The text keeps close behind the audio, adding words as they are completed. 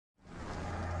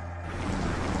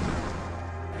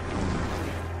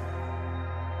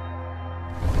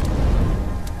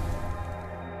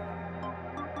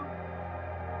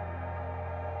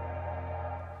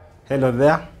Hello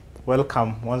there,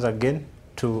 welcome once again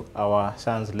to our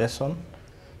science lesson.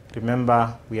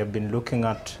 Remember, we have been looking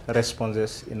at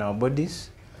responses in our bodies,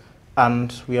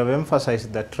 and we have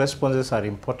emphasized that responses are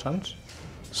important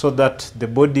so that the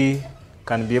body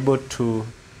can be able to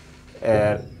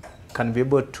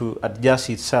adjust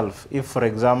itself. If, for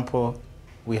example,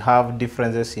 we have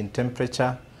differences in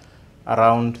temperature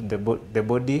around the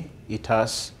body, it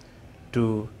has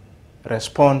to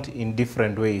respond in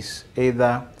different ways,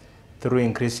 either through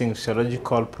increasing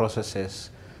physiological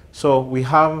processes. So we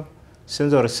have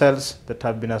sensory cells that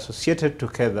have been associated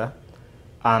together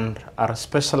and are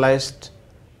specialized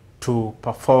to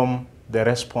perform the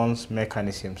response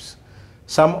mechanisms.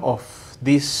 Some of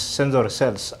these sensory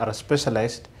cells are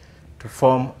specialized to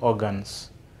form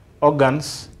organs.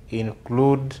 Organs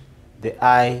include the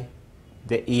eye,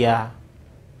 the ear,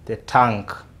 the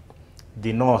tongue,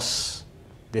 the nose,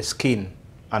 the skin,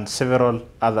 and several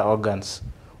other organs.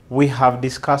 We have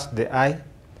discussed the eye.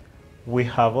 We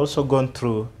have also gone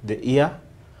through the ear.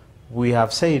 We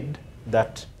have said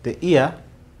that the ear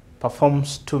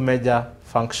performs two major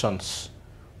functions.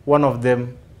 One of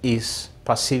them is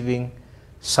perceiving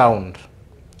sound,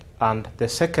 and the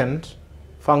second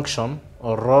function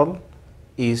or role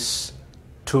is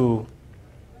to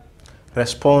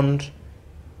respond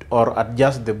or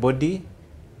adjust the body,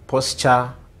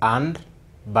 posture, and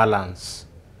balance.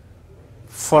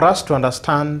 For us to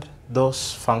understand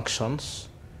those functions,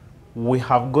 we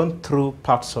have gone through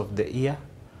parts of the ear,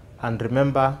 and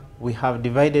remember, we have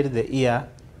divided the ear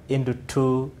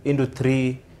into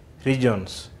three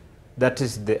regions. That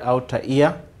is the outer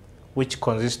ear, which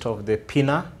consists of the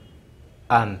pinna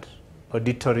and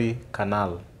auditory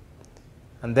canal.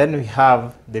 And then we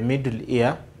have the middle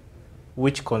ear,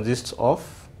 which consists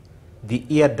of the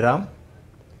eardrum.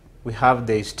 We have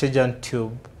the Eustachian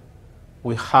tube.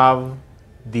 We have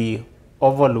the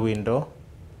oval window.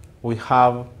 We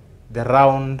have the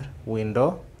round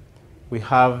window. We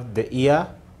have the ear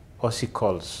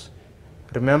ossicles.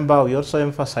 Remember, we also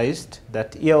emphasized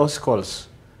that ear ossicles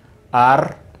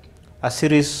are a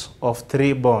series of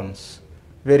three bones,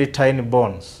 very tiny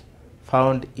bones,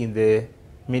 found in the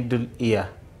middle ear.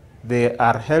 They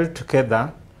are held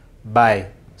together by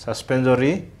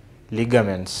suspensory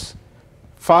ligaments.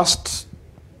 First,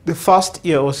 the first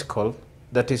ear ossicle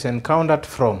that is encountered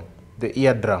from the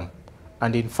eardrum,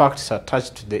 and in fact is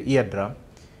attached to the eardrum,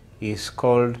 is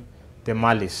called the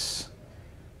malleus,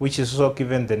 which is also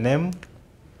given the name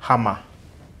hammer.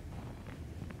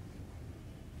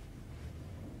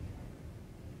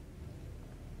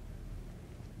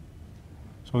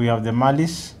 So we have the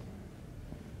malleus.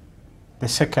 The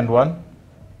second one,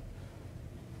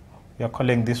 we are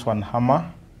calling this one hammer.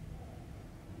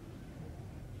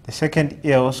 The second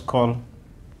ear ossicle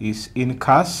is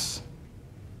incus.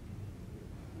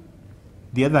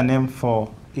 The other name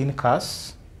for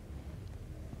incus,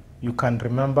 you can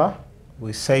remember,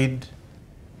 we said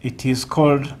it is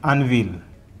called anvil.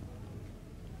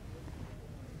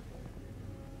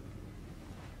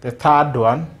 The third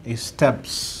one is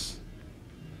steps.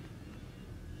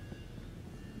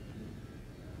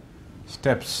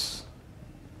 Steps.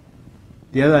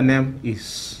 The other name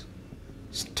is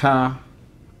star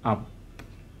up.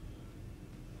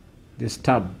 The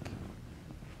stub.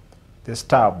 The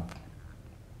stub.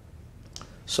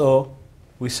 So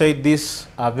we say these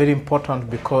are very important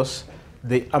because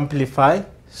they amplify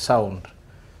sound.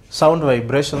 Sound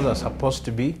vibrations are supposed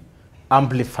to be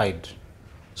amplified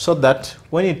so that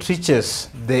when it reaches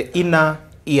the inner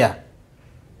ear,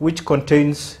 which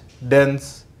contains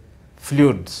dense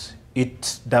fluids,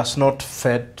 it does not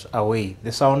fade away.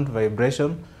 The sound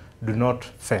vibration do not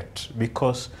fade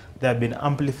because they have been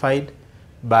amplified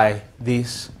by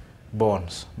these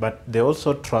bones, but they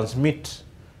also transmit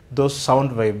those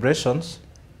sound vibrations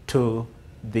to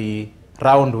the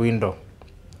round window.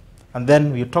 And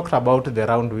then we talked about the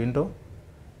round window.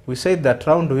 We said that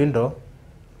round window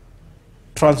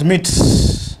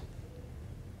transmits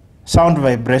sound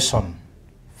vibration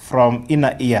from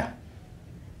inner ear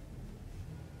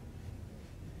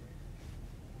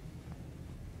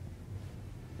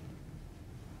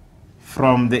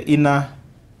from the inner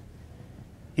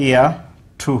ear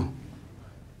to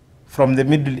from the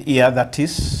middle ear, that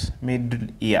is middle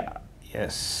ear,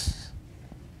 yes,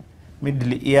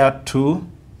 middle ear to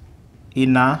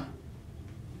inner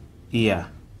ear.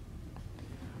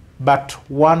 But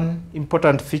one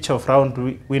important feature of round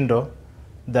window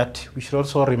that we should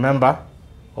also remember,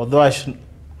 although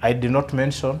I did not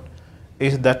mention,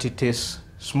 is that it is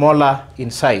smaller in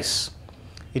size.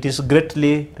 It is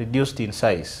greatly reduced in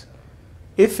size.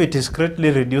 If it is greatly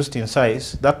reduced in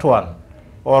size, that one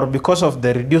or because of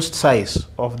the reduced size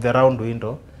of the round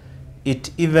window,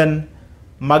 it even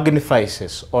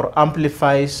magnifies or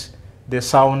amplifies the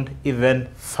sound even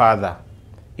further.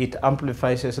 It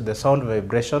amplifies the sound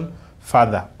vibration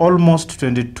further, almost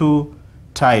 22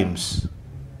 times.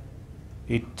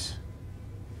 It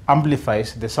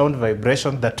amplifies the sound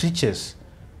vibration that reaches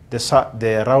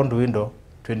the round window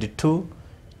 22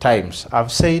 times.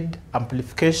 I've said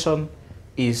amplification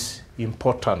is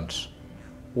important.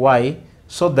 Why?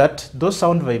 So that those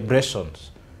sound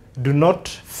vibrations do not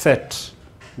fade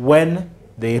when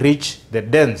they reach the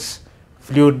dense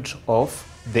fluid of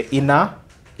the inner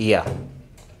ear.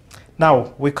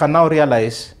 Now, we can now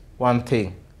realize one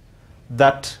thing,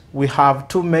 that we have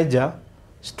two major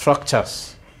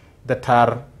structures that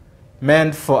are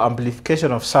meant for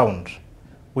amplification of sound.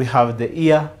 We have the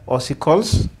ear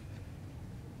ossicles,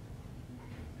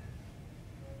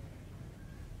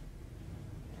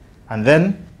 and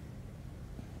then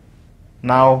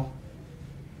now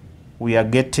we are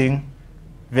getting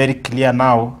very clear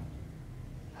now,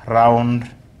 round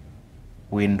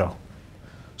window.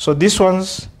 So these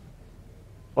ones,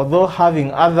 although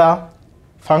having other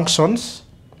functions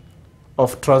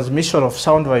of transmission of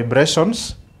sound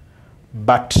vibrations,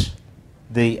 but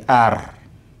they are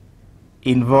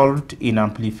involved in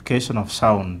amplification of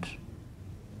sound.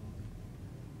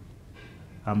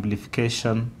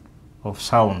 Amplification of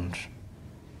sound.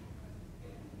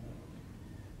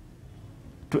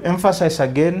 To emphasize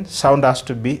again, sound has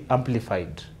to be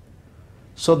amplified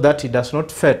so that it does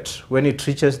not fade when it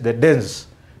reaches the dense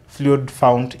fluid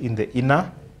found in the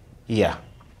inner ear.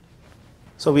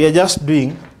 So we are just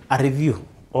doing a review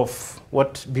of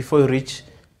what before we reach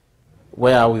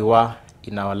where we were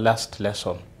in our last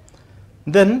lesson.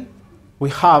 Then we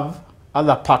have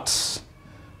other parts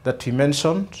that we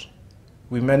mentioned.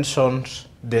 We mentioned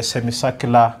the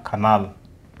semicircular canal.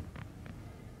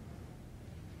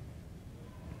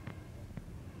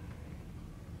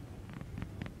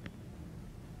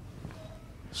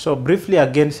 So briefly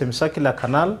again, semicircular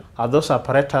canal are those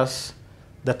apparatus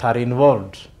that are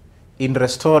involved in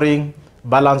restoring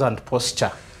balance and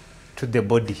posture to the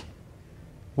body.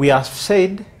 We have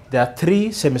said there are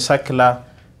three semicircular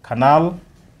canal.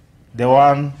 The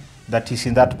one that is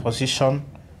in that position,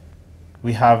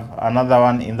 we have another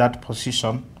one in that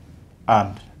position,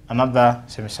 and another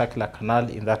semicircular canal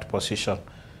in that position.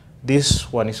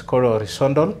 This one is called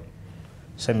horizontal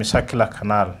semicircular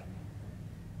canal.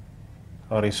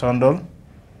 Horizontal.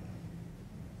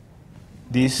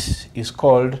 This is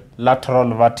called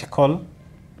lateral vertical.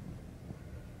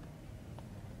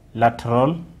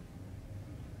 Lateral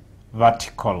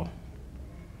vertical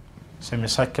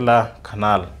semicircular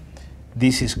canal.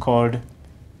 This is called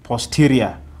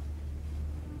posterior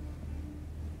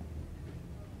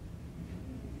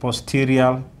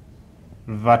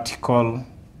vertical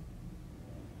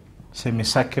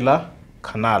semicircular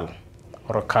canal,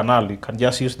 or canal. You can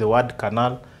just use the word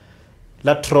canal.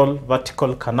 Lateral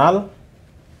vertical canal,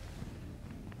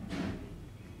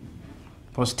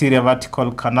 posterior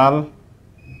vertical canal,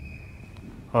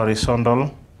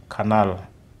 horizontal canal.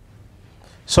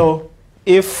 So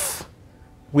if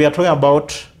we are talking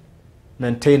about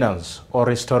maintenance or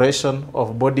restoration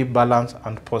of body balance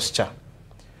and posture,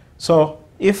 so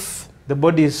if the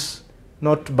body is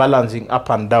not balancing up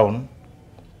and down,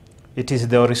 it is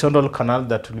the horizontal canal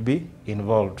that will be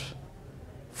involved.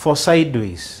 For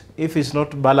sideways, if it's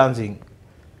not balancing,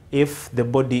 if the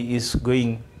body is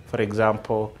going, for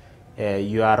example,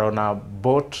 you are on a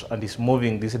boat and it's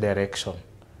moving this direction,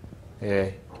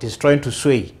 it is trying to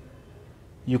sway,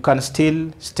 you can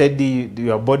still steady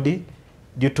your body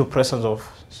due to presence of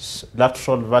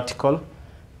lateral vertical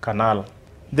canal.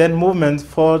 Then movement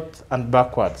forward and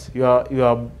backwards.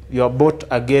 Your boat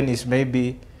again is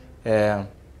maybe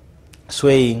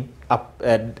swaying up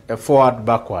forward,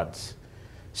 backwards.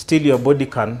 Still your body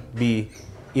can be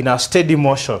in a steady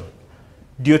motion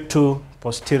due to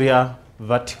posterior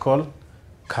vertical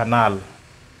canal.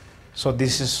 So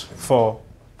this is for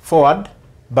forward,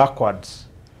 backwards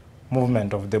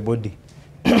movement of the body.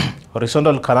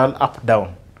 Horizontal canal, up,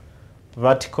 down.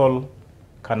 Vertical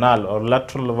canal or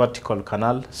lateral vertical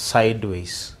canal,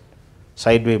 sideways.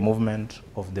 Sideway movement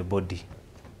of the body.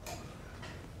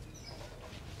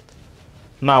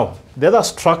 Now, the other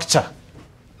structure,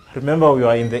 remember we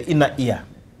are in the inner ear,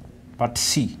 part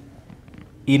C,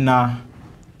 inner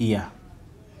ear.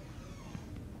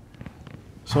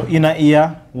 So inner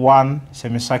ear, one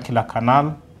semicircular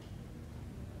canal.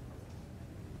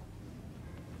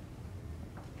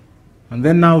 And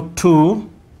then now two,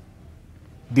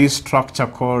 this structure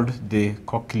called the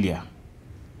cochlea.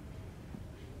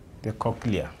 The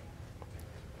cochlea.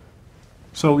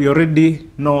 So we already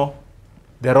know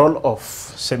the role of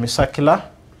semicircular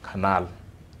canal.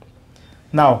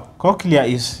 Now, cochlea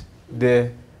is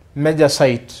the major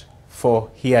site for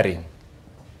hearing,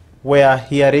 where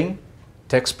hearing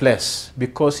takes place,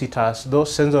 because it has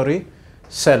those sensory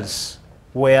cells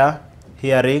where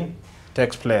hearing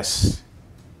takes place.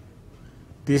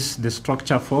 This is the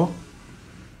structure for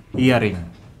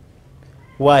hearing.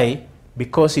 Why?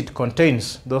 Because it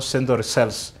contains those sensory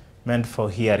cells meant for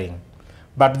hearing.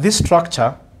 But this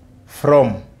structure,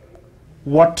 from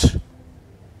what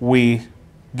we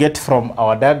get from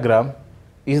our diagram,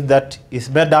 is that it's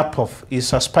made up of a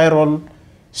spiral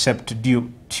shaped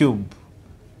tube.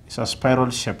 It's a spiral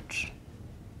shaped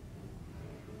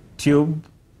tube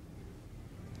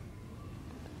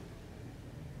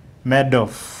made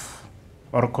of,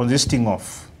 or consisting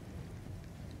of,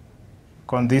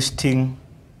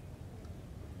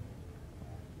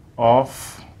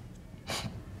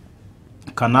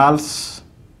 canals.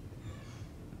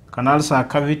 Canals are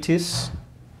cavities,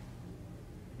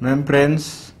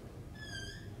 membranes,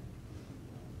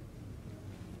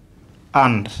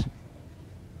 and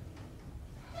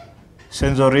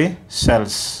sensory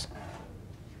cells.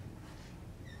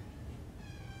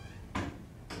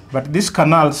 But these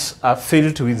canals are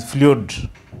filled with fluid.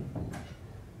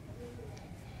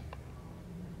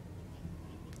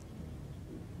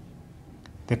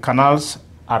 The canals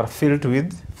are filled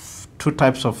with two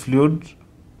types of fluids.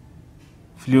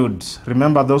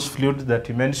 Remember those fluids that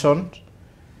we mentioned?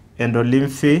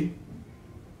 Endolymphy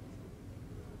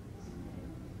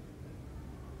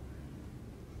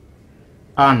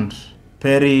and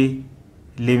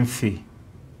perilymphy.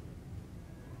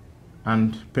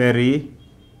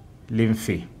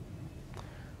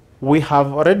 We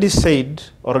have already said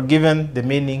or given the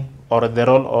meaning or the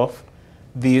role of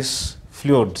these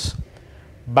fluids.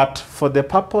 But for the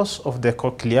purpose of the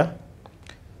cochlea,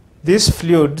 these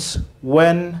fluids,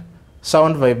 when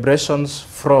sound vibrations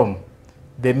from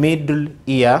the middle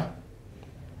ear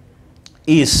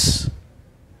is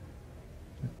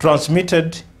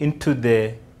transmitted into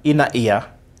the inner ear,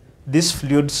 these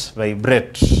fluids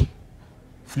vibrate.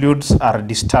 Fluids are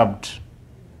disturbed.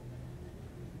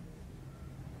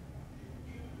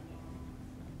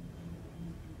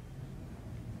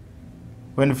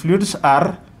 When fluids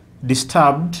are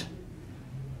disturbed,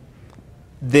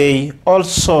 they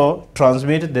also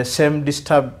transmit the same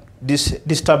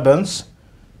disturbance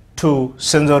to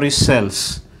sensory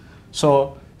cells.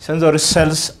 So sensory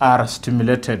cells are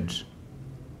stimulated.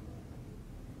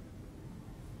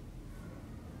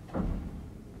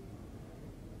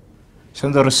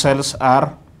 Sensory cells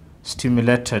are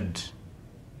stimulated.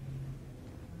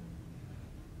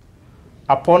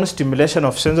 Upon stimulation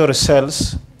of sensory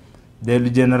cells, they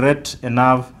will generate a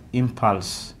nerve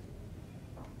impulse.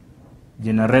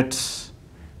 Generates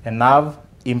a nerve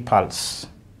impulse.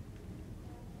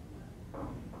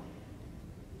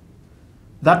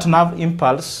 That nerve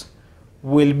impulse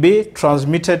will be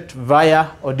transmitted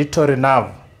via auditory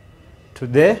nerve to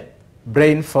the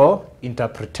brain for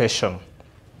interpretation.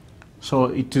 So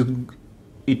it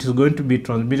is going to be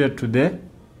transmitted to the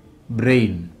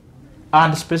brain.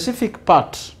 And specific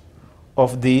part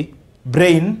of the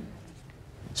brain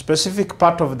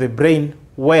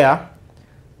where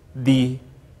the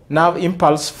nerve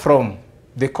impulse from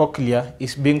the cochlea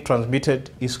is being transmitted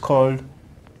is called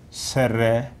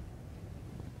cerebrum.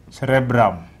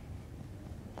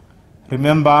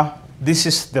 Remember, this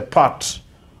is the part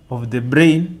of the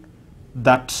brain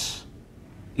that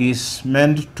is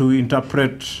meant to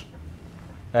interpret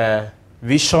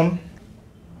vision,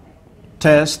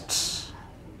 tastes,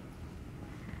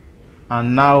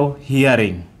 and now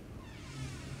hearing,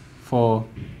 for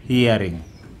hearing.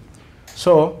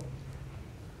 So,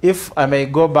 if I may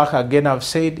go back again, I've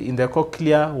said in the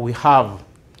cochlea we have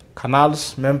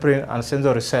canals, membrane, and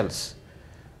sensory cells.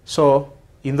 So,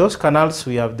 in those canals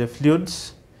we have the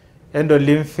fluids,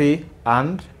 endolymphy,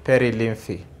 and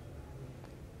perilymphy.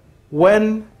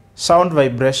 When sound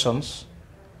vibrations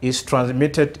is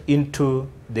transmitted into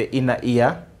the inner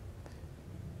ear,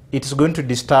 it's going to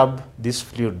disturb these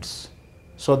fluids.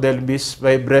 So there will be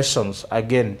vibrations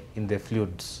again in the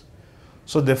fluids.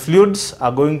 So the fluids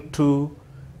are going to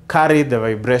carry the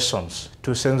vibrations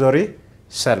to sensory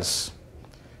cells.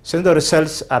 Sensory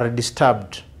cells are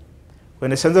disturbed.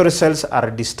 When the sensory cells are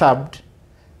disturbed,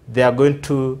 they are going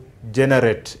to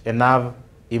generate a nerve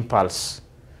impulse.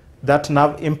 That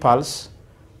nerve impulse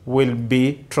will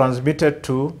be transmitted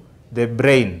to the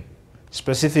brain,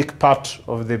 specific part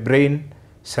of the brain,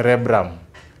 cerebrum,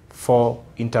 for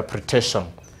interpretation.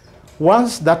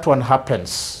 Once that one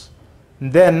happens,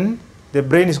 then the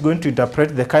brain is going to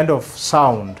interpret the kind of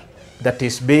sound that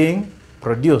is being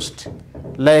produced.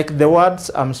 Like the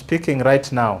words I'm speaking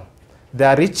right now, they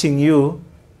are reaching you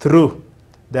through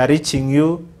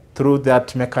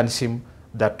that mechanism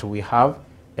that we have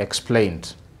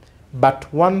explained.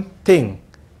 But one thing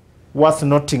worth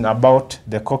noting about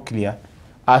the cochlea,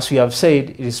 as we have said,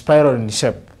 it is spiral in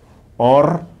shape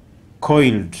or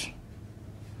coiled.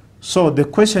 So the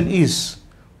question is,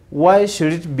 why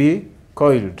should it be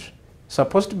coiled? It's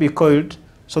supposed to be coiled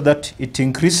so that it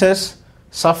increases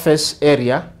surface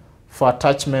area for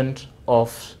attachment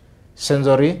of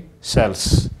sensory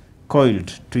cells.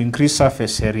 Coiled to increase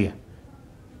surface area.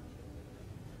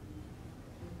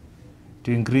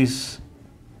 To increase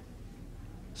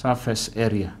surface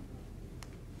area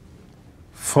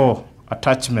for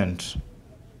attachment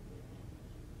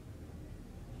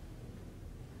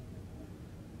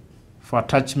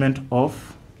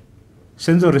of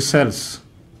sensory cells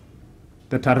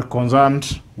that are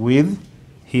concerned with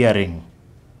hearing.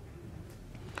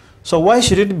 So why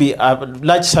should it be a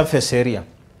large surface area?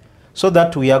 So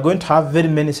that we are going to have very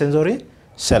many sensory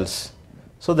cells,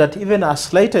 so that even a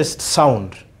slightest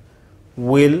sound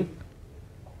will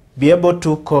be able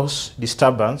to cause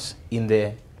disturbance in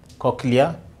the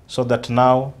cochlea, so that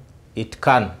now it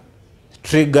can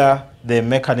trigger the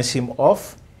mechanism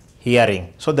of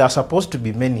hearing. So they are supposed to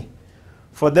be many.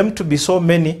 For them to be so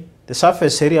many, the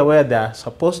surface area where they are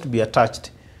supposed to be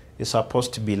attached is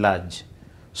supposed to be large.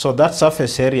 So that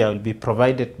surface area will be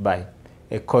provided by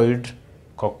a coiled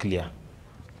cochlea.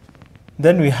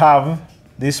 Then we have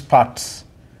these parts,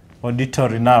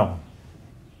 auditory nerve.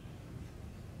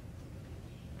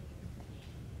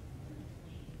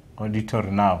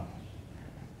 Auditory nerve.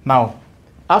 Now,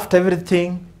 after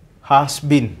everything has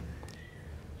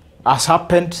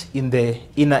happened in the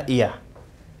inner ear,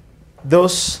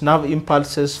 those nerve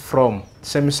impulses from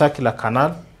semicircular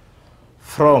canal,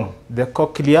 from the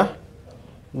cochlea,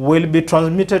 will be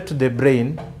transmitted to the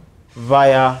brain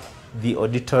via the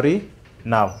auditory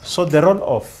nerve. So the role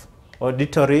of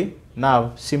auditory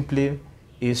nerve simply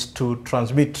is to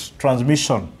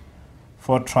transmission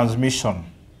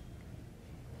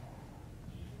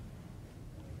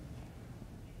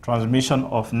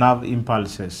of nerve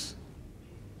impulses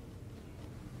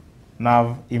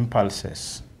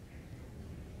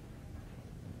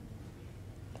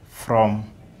from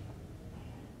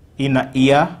inner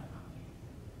ear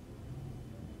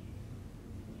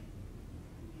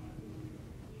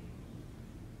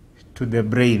to the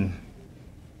brain,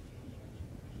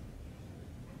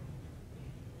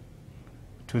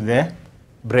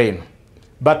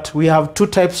 But we have two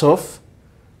types of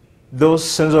those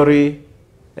sensory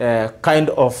kind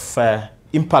of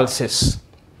impulses.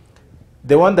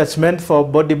 The one that's meant for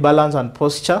body balance and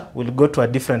posture will go to a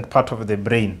different part of the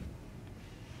brain.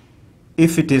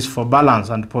 If it is for balance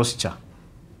and posture,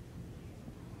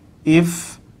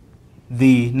 if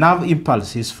the nerve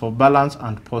impulse is for balance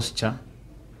and posture,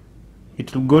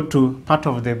 it will go to part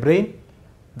of the brain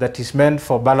that is meant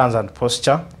for balance and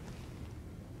posture,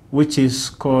 which is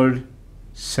called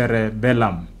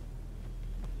cerebellum.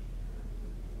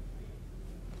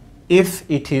 If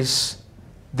it is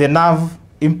the nerve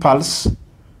impulse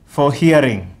for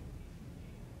hearing,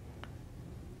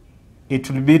 it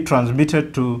will be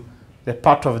transmitted to the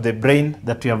part of the brain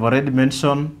that we have already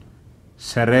mentioned,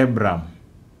 cerebrum.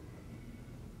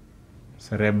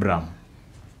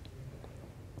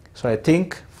 So I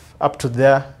think up to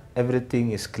there,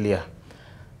 everything is clear.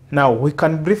 Now we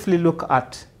can briefly look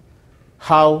at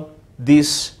how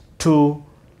these two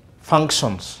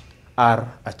functions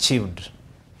are achieved.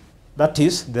 That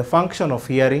is, the function of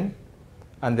hearing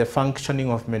and the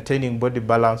functioning of maintaining body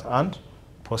balance and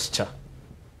posture.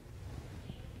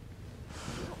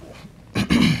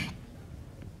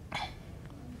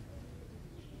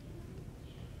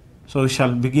 So we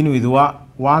shall begin with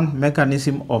one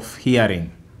mechanism of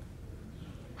hearing.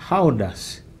 How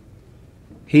does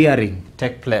hearing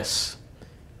take place?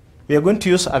 We are going to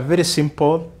use a very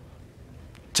simple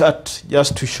chart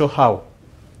just to show how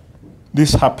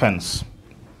this happens.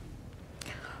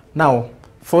 Now,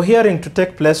 for hearing to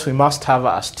take place, we must have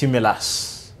a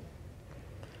stimulus.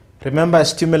 Remember, a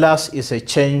stimulus is a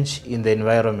change in the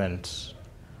environment.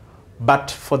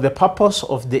 But for the purpose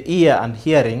of the ear and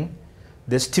hearing,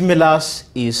 the stimulus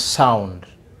is sound.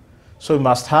 So we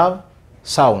must have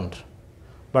sound.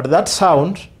 But that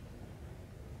sound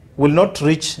will not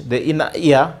reach the inner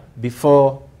ear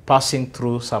before passing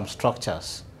through some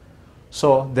structures.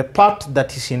 So the part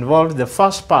that is involved, the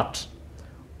first part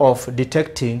of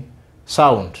detecting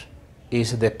sound,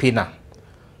 is the pinna.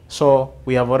 So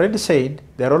we have already said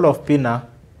the role of pinna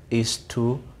is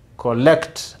to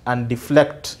collect and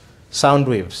deflect sound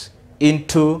waves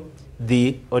into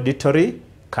the auditory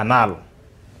canal.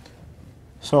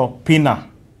 So pinna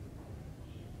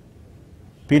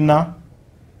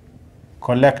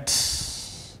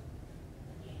collects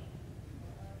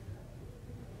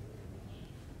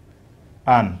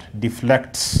and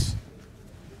deflects.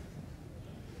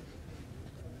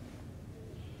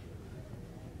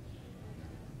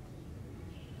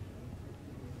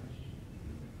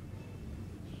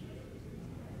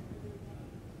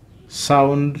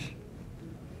 Sound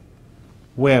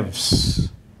waves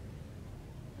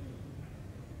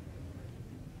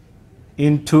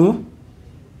into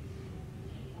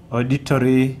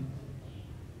auditory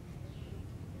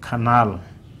canal,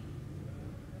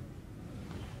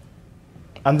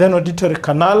 and then auditory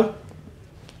canal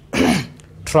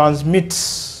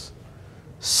transmits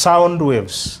sound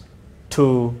waves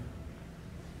to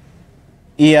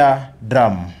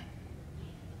eardrum.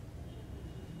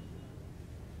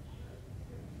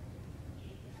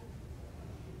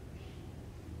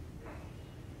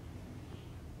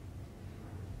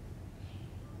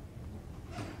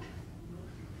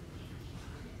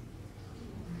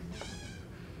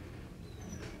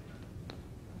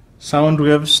 Sound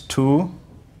waves to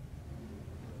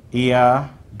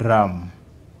eardrum.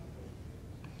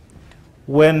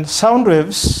 When sound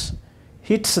waves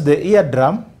hits the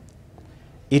eardrum,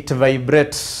 it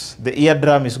vibrates. The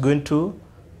eardrum is going to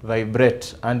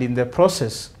vibrate, and in the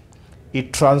process,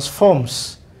 it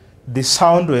transforms the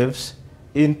sound waves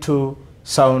into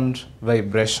sound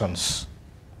vibrations.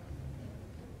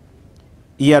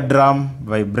 Eardrum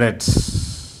vibrates.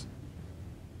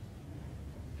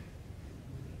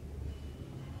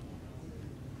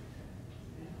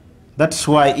 That's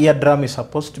why eardrum is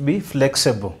supposed to be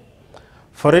flexible.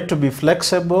 For it to be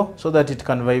flexible so that it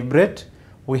can vibrate,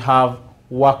 we have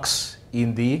wax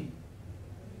in the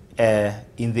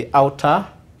outer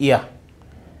ear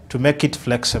to make it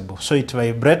flexible. So it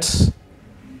vibrates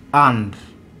and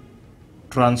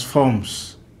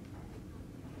transforms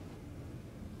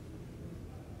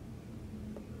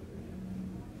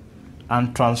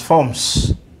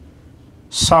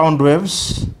sound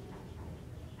waves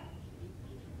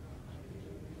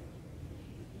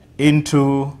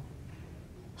into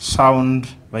sound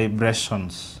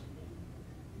vibrations.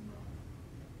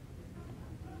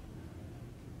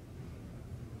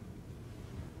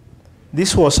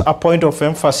 This was a point of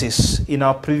emphasis in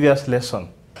our previous lesson.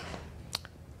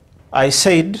 I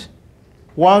said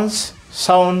once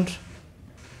sound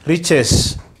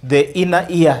reaches the inner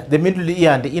ear, the middle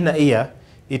ear and the inner ear,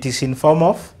 it is in form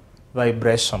of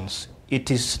vibrations.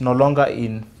 It is no longer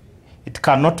it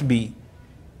cannot be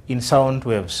in sound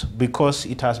waves because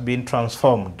it has been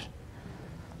transformed.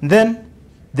 Then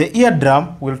the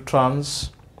eardrum will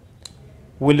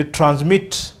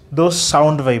transmit those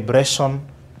sound vibration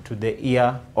to the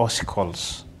ear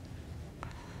ossicles.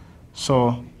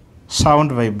 So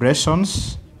sound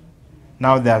vibrations,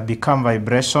 now they have become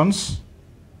vibrations.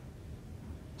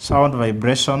 Sound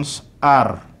vibrations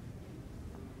are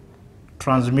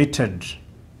transmitted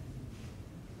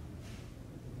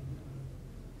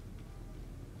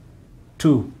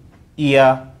to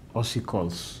ear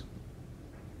ossicles.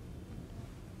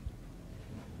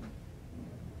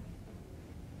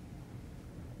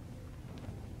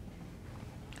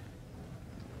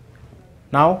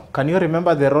 Now, can you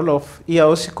remember the role of ear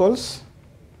ossicles?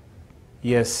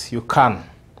 Yes, you can.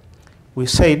 We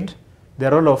said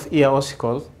the role of ear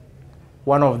ossicles,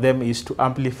 one of them is to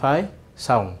amplify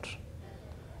sound.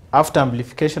 After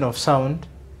amplification of sound,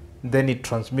 then it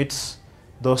transmits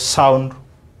those sound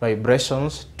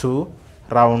vibrations to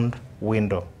round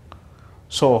window.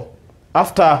 So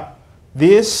after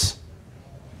this,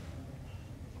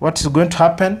 what is going to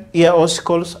happen? Ear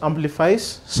ossicles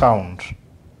amplifies sound.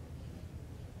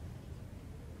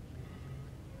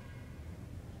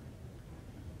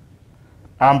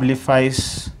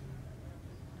 Amplifies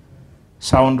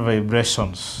sound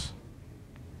vibrations.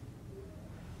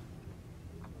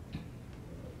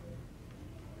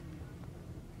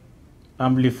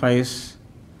 Amplifies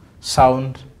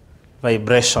sound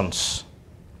vibrations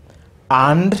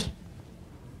and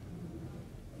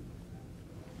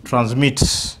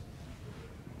transmits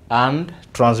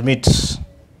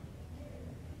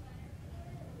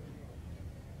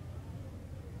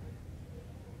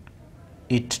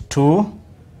it to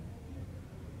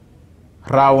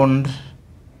round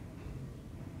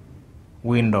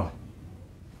window.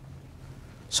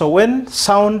 So when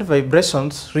sound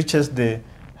vibrations reaches the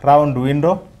round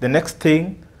window, the next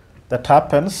thing that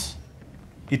happens,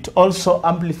 it also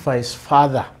amplifies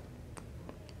further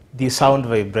the sound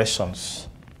vibrations.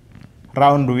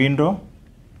 Round window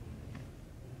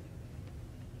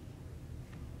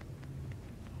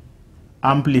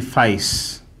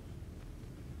amplifies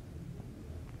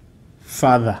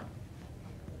further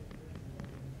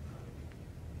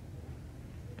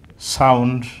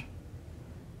sound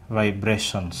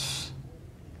vibrations.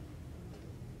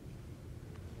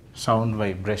 Sound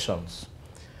vibrations.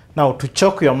 Now, to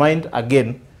choke your mind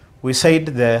again, we said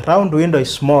the round window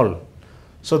is small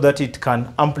so that it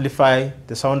can amplify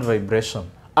the sound vibration,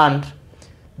 and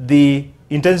the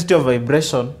intensity of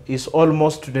vibration is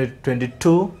almost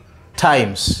 22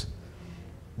 times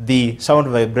the sound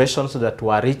vibrations that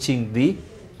were reaching the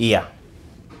ear.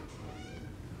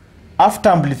 After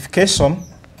amplification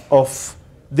of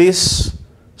this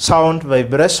sound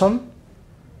vibration,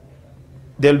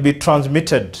 they will be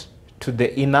transmitted to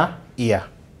the inner ear.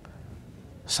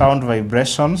 Sound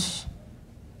vibrations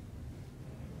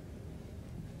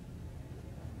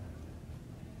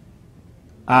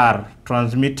are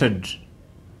transmitted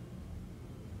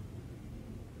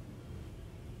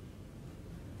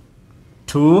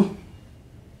to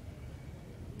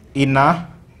inner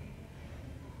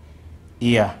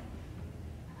ear.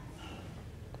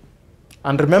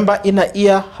 And remember, inner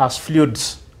ear has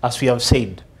fluids, as we have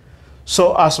said.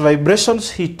 So as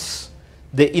vibrations hit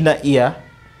the inner ear,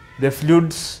 the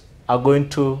fluids are going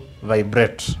to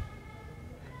vibrate.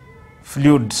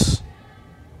 Fluids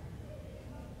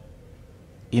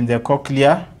in the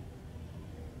cochlea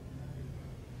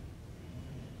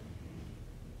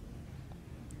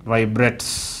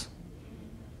vibrates.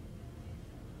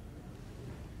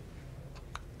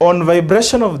 On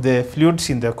vibration of the fluids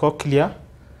in the cochlea,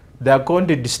 they are going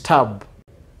to disturb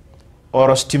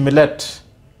or stimulate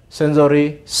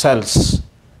sensory cells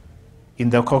in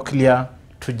the cochlea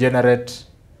to generate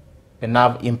a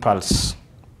nerve impulse.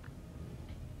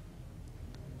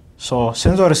 So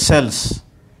sensory cells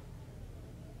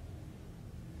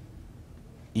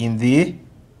in the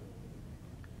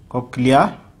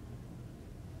cochlea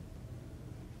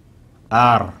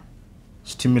are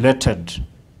stimulated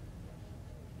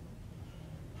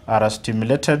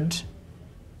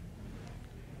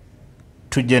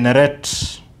to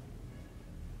generate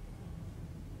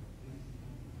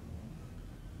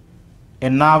a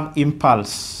nerve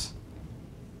impulse.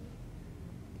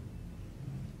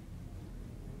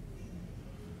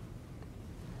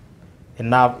 A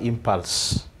nerve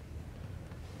impulse.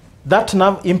 That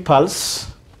nerve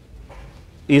impulse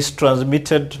is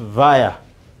transmitted via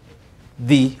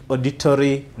the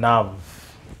auditory nerve.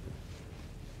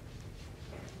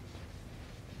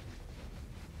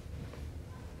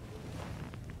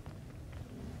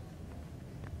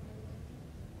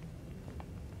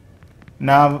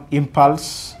 Nerve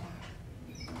impulse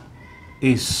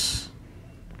is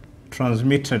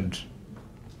transmitted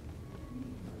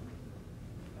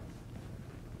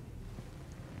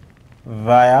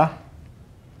via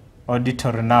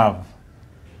auditory nerve.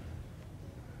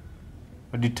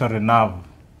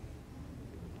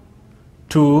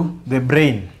 To the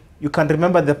brain. You can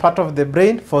remember the part of the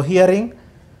brain for hearing,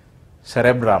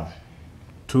 cerebrum.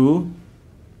 To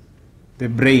the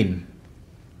brain.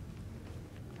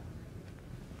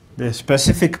 The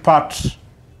specific part,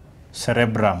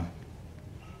 cerebrum.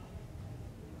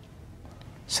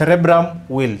 Cerebrum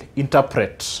will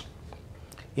interprets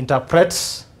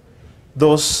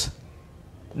those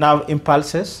nerve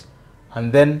impulses,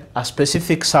 and then a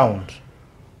specific sound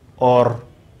or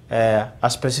a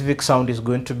specific sound is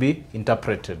going to be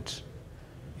interpreted.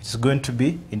 It's going to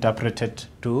be interpreted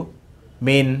to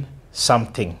mean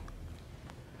something.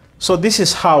 So this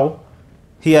is how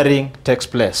hearing takes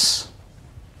place.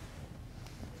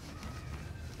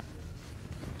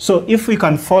 So if we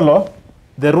can follow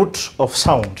the root of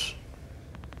sound,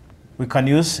 we can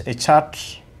use a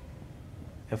chart,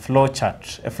 a flow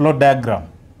chart, a flow diagram,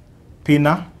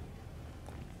 pinna.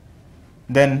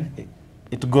 Then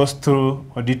it goes through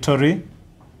auditory,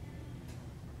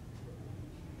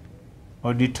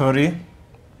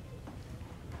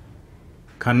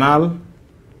 canal.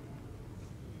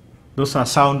 Those are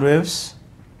sound waves.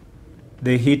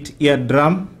 They hit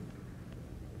eardrum.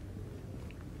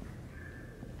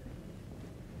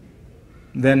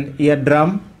 Then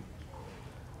eardrum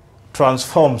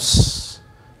transforms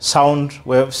sound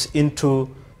waves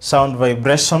into sound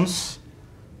vibrations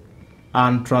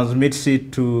and transmits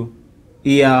it to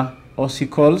ear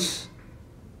ossicles.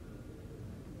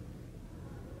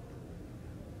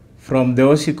 From the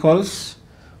ossicles,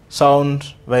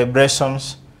 sound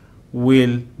vibrations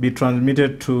will be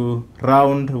transmitted to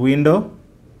round window.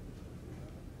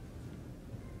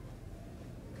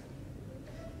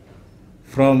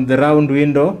 From the round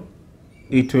window,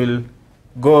 it will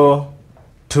go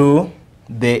to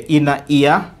the inner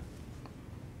ear.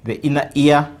 The inner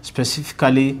ear,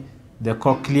 specifically the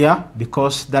cochlea,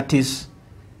 because that is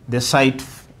the site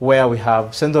where we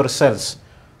have sensory cells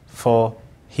for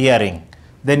hearing.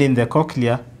 Then in the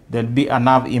cochlea, there'll be a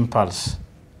nerve impulse.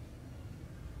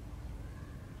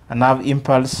 A nerve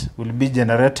impulse will be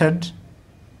generated,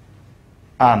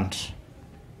 and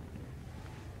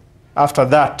after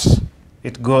that,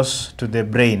 it goes to the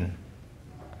brain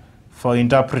for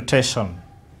interpretation,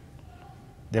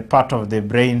 the part of the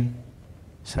brain,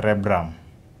 cerebrum.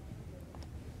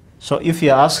 So if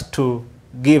you're asked to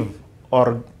give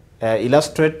or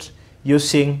illustrate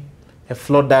using a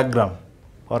flow diagram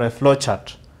or a flow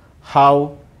chart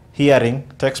how hearing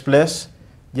takes place,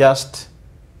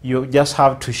 you just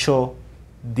have to show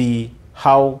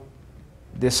how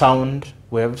the sound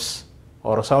waves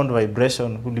or sound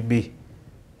vibration will be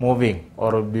moving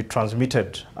or will be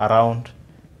transmitted around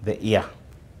the ear.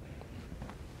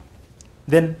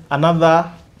 Then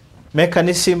another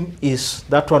mechanism is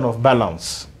that one of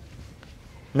balance.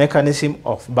 Mechanism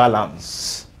of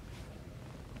balance.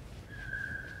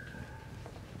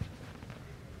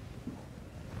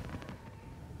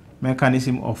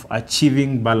 Mechanism of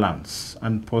achieving balance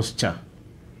and posture.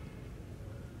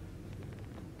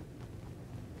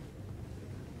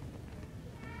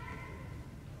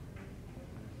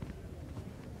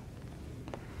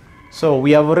 So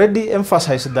we have already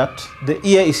emphasized that the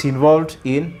ear is involved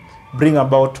in bring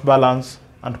about balance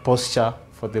and posture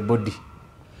for the body.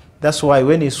 That's why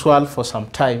when you swallow for some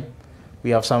time,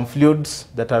 we have some fluids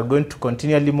that are going to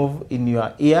continually move in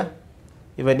your ear.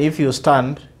 Even if you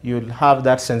stand, you'll have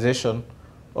that sensation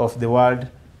of the world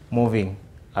moving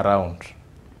around.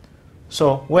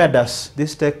 So where does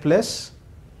this take place?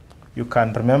 You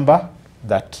can remember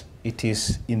that it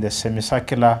is in the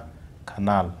semicircular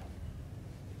canal.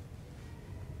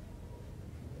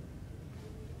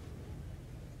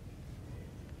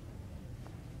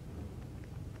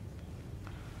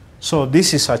 So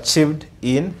this is achieved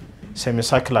in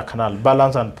semicircular canal,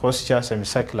 balance and posture,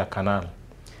 semicircular canal.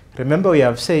 Remember, we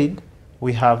have said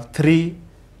we have three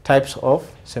types of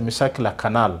semicircular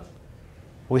canal.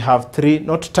 We have three,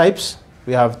 not types,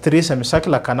 we have three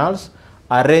semicircular canals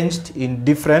arranged in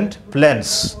different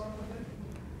planes.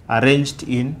 Arranged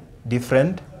in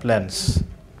different planes.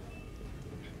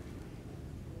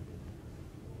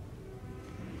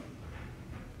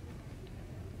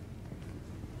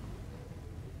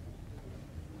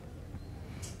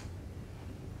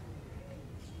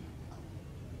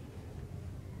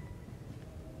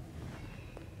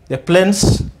 The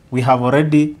planes, we have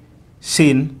already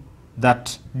seen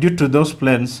that due to those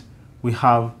planes, we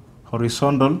have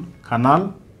horizontal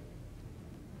canal,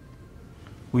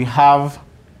 we have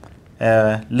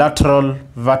a lateral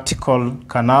vertical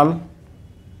canal,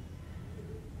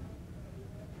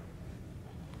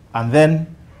 and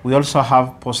then we also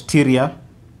have posterior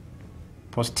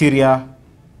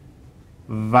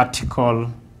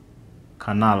vertical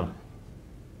canal.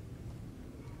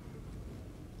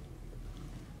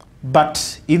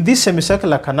 But in this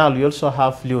semicircular canal, we also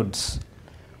have fluids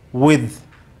with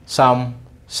some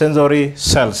sensory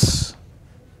cells.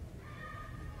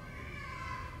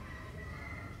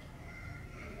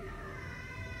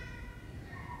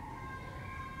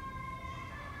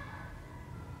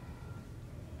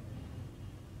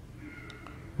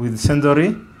 With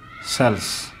sensory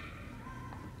cells.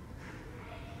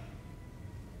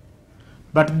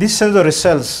 But these sensory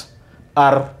cells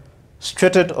are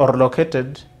situated or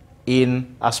located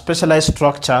in a specialized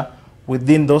structure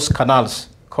within those canals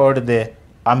called the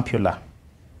ampulla.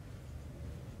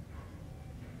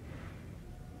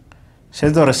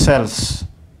 Sensory cells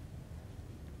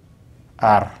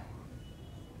are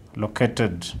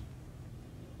located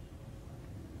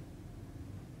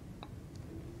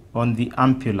on the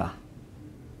ampulla.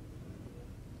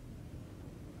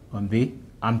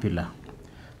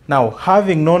 Now,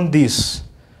 having known this,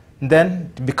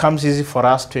 then it becomes easy for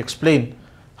us to explain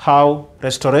how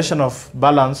restoration of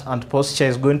balance and posture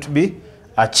is going to be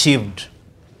achieved.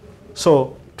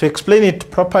 So, to explain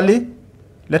it properly,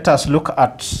 let us look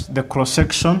at the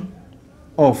cross-section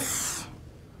of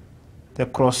the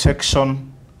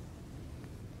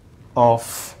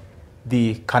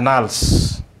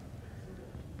canals.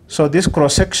 So this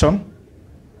cross-section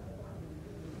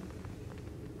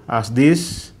has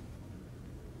these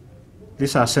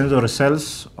are sensory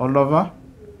cells all over.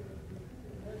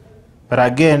 But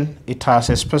again, it has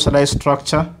a specialized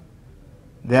structure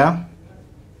there.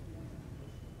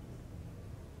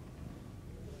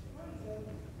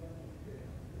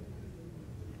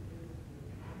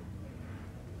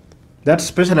 That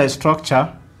specialized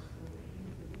structure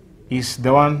is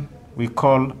the one we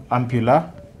call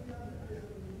ampulla.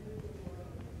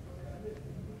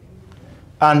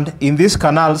 And in these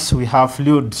canals, we have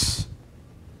fluids.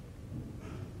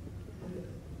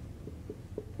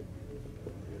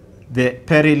 The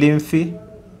perilymphy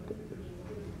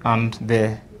and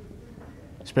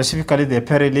specifically the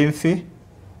perilymphy,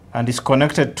 and is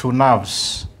connected to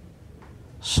nerves.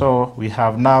 So we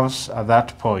have nerves at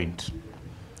that point.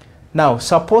 Now,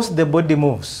 suppose the body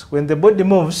moves. When the body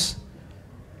moves,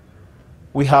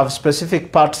 we have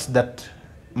specific parts that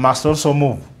must also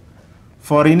move.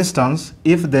 For instance,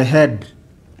 if the head,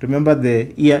 remember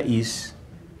the ears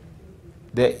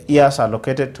are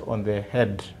located on the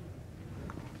head.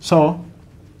 So,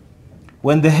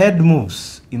 when the head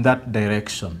moves in that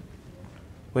direction,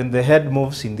 when the head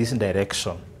moves in this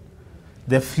direction,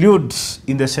 the fluids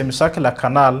in the semicircular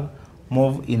canal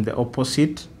move in the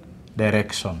opposite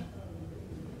direction.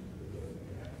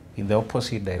 In the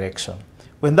opposite direction.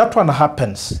 When that one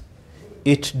happens,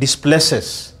 it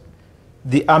displaces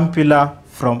the ampulla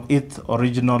from its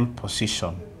original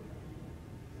position.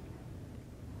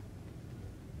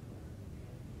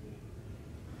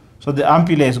 So the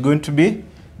ampulla is going to be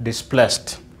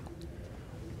displaced.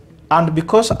 And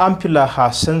because ampulla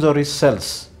has sensory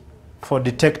cells for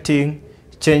detecting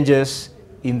changes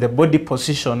in the body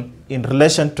position in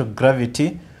relation to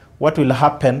gravity, what will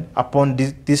happen upon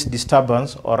this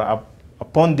disturbance or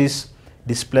upon this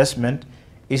displacement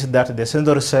is that the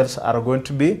sensory cells are going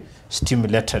to be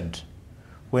stimulated.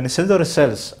 When sensory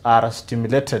cells are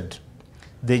stimulated,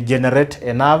 they generate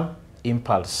a nerve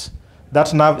impulse.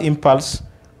 That nerve impulse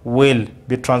will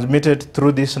be transmitted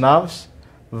through these nerves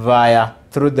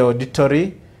through the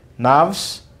auditory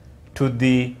nerves to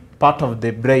the part of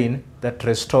the brain that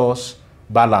restores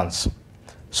balance.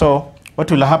 So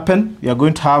what will happen? You are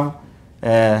going to have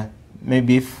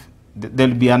maybe there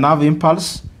will be a nerve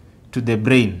impulse to the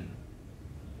brain.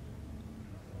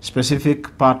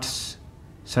 Specific parts,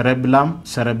 cerebellum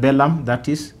that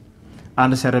is,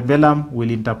 and cerebellum will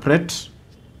interpret,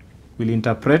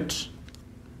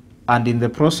 and in the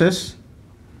process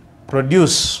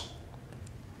produce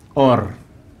or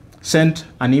send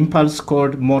an impulse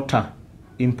called motor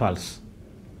impulse.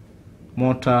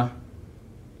 Motor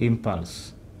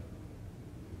impulse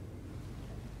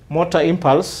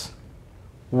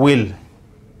will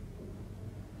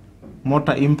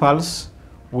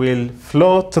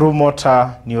flow through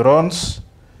motor neurons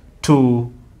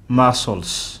to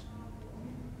muscles.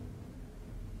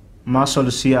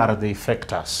 Muscles here are the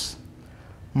effectors.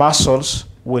 Muscles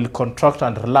will contract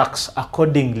and relax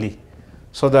accordingly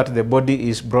so that the body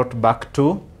is brought back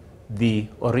to the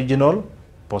original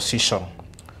position.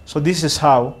 So this is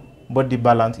how body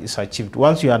balance is achieved.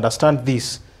 Once you understand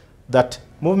this, that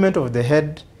movement of the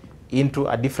head into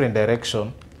a different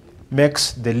direction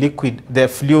makes the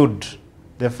fluid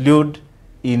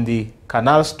in the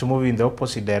canals to move in the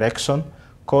opposite direction,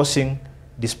 causing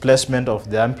displacement of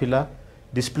the ampulla.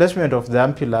 Displacement of the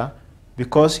ampulla,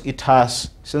 because it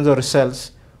has sensory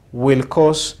cells, will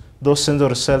cause those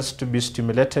sensory cells to be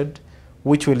stimulated,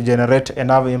 which will generate a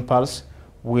nerve impulse,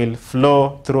 will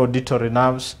flow through auditory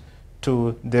nerves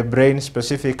to the brain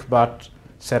specific part,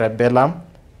 cerebellum,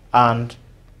 and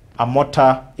a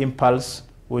motor impulse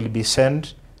will be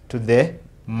sent to the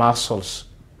muscles,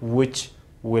 which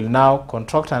will now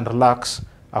contract and relax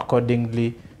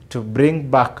accordingly to bring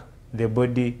back the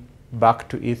body back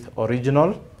to its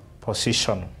original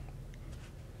position.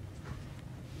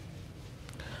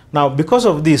 Now, because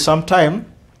of this,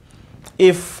 sometime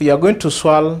if you are going to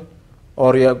swallow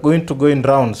or you are going to go in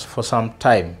rounds for some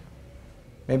time,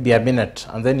 maybe a minute,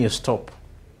 and then you stop,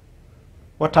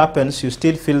 what happens? You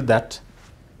still feel that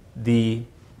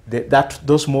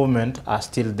those movements are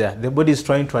still there. The body is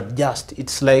trying to adjust.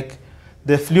 It's like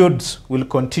the fluids will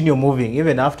continue moving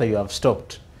even after you have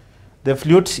stopped. The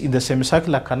fluids in the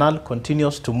semicircular canal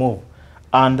continues to move,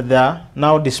 and they are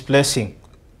now displacing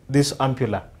this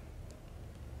ampulla.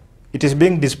 It is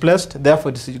being displaced,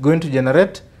 therefore it is going to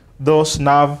generate those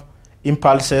nerve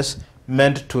impulses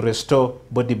meant to restore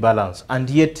body balance, and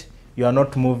yet you are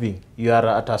not moving. You are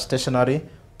at a stationary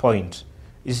point.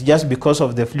 It's just because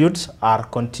of the fluids are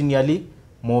continually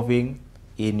moving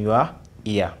in your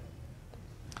ear.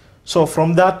 So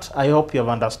from that, I hope you have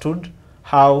understood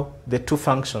how the two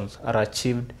functions are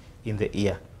achieved in the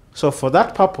ear. So for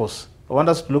that purpose, I want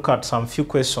us to look at some few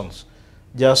questions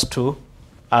just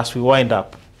as we wind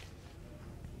up.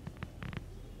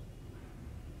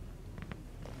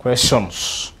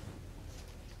 Questions.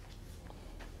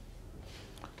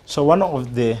 So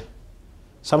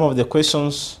some of the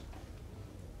questions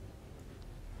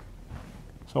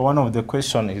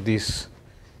is this.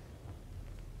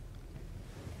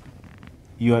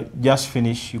 You are just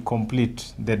finished, you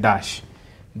complete the dash.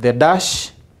 The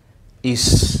dash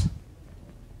is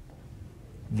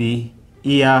the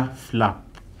ear flap.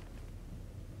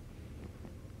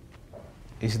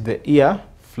 Is the ear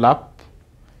flap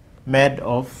made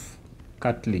of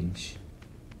cartilage?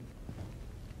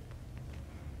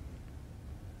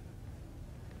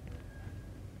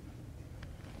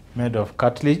 Made of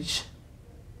cartilage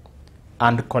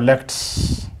and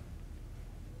collects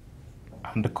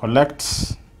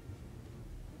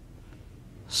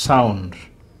sound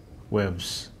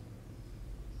waves.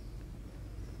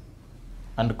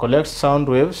 And collects sound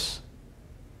waves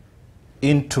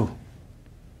into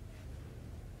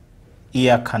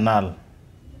ear canal.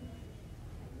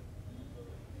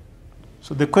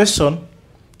 So the question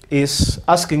is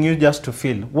asking you just to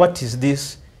feel, what is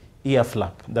this ear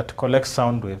flap that collects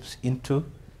sound waves into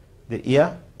the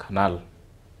ear canal?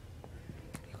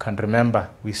 You can remember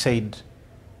we said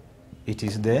it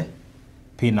is the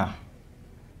pinna.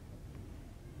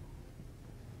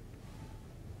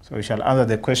 So we shall answer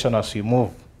the question as we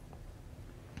move.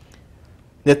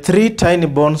 The three tiny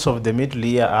bones of the middle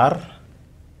ear are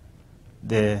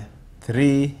the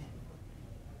three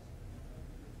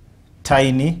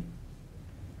tiny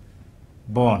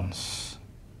bones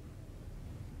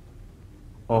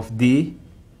of the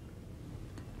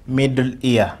middle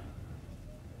ear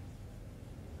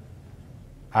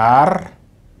are,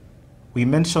 we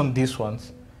mentioned these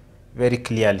ones very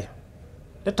clearly.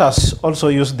 Let us also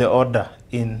use the order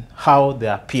in how they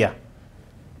appear.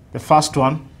 The first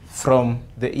one from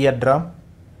the eardrum,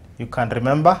 you can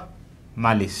remember,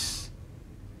 malleus.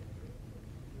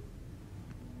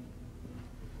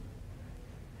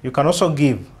 You can also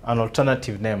give an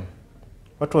alternative name.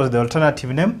 What was the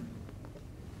alternative name?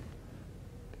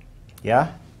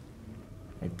 Yeah,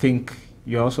 I think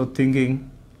you're also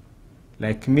thinking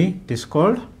like me, it is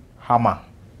called hammer.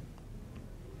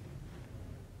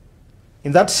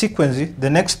 In that sequence, the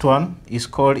next one is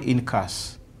called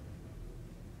incus.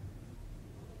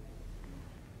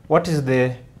 What is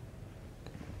the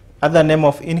other name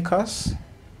of incus?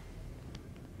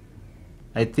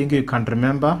 I think you can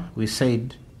remember, we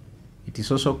said it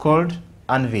is also called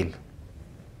anvil.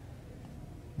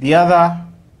 The other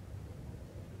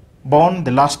bone,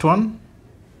 the last one,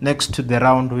 next to the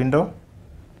round window,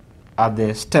 are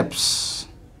the steps.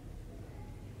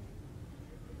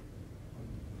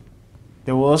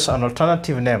 There was an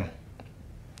alternative name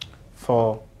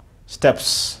for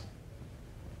steps.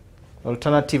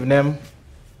 Alternative name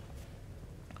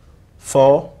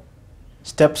for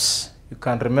steps, you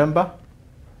can remember.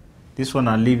 This one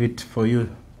I'll leave it for you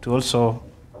to also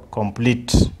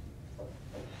complete.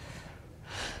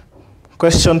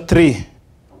 Question 3.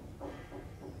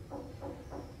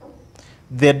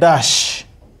 The dash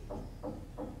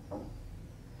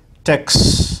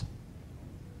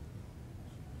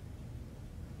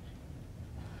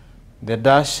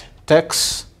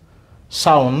takes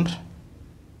sound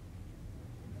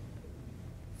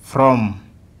from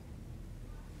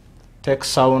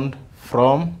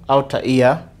outer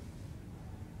ear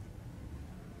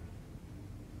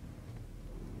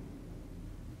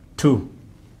to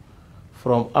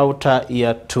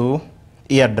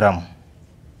eardrum.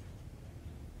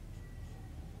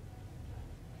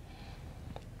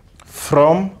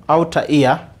 From outer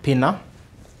ear, pinna,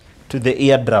 to the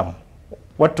eardrum.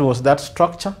 What was that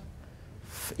structure?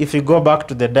 If you go back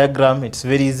to the diagram, it's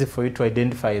very easy for you to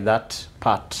identify that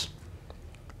part.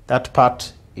 That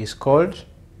part is called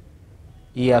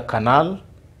ear canal,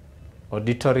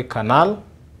 auditory canal,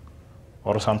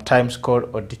 or sometimes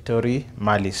called auditory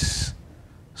malleus.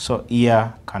 So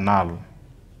ear canal.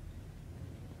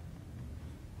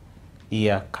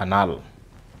 Ear canal.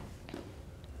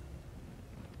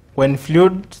 When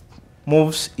fluid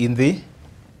moves in the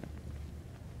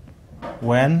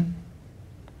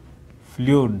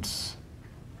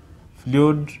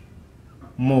fluid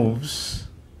moves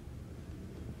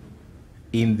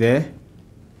in the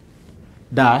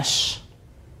dash,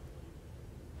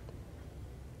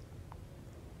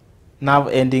 nerve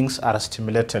endings are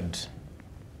stimulated.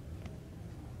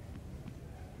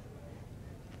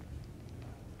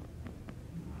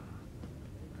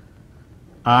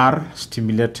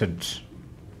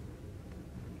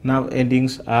 Nerve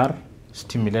endings are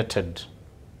stimulated,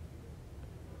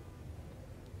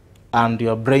 and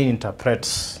your brain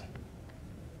interprets.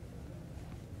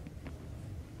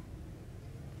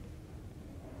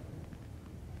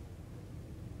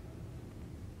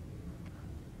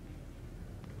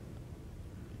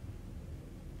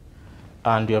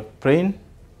 And your brain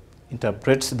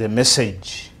interprets the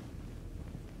message.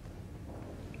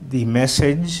 The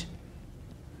message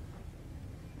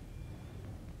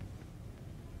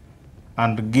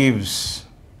and gives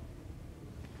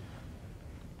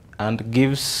and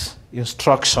gives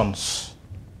instructions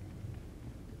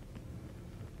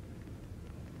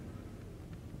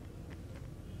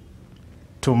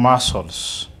to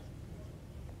muscles.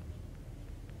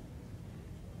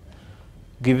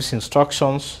 Gives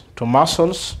instructions to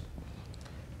muscles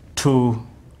to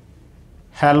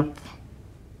help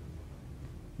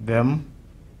them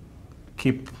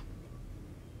keep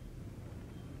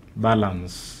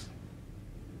balance.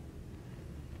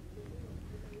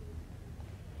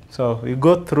 So we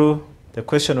go through the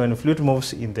question. When fluid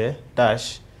moves in the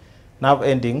dash, nerve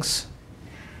endings,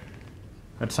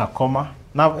 that's a comma,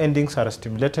 nerve endings are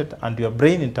stimulated and your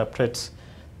brain interprets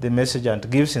the message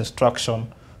and gives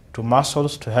instruction to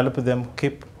muscles to help them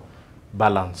keep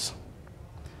balance.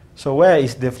 So where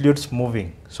is the fluid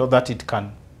moving so that it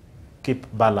can keep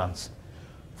balance?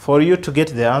 For you to get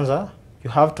the answer, you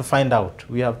have to find out.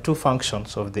 We have two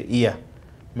functions of the ear,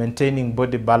 maintaining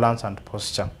body balance and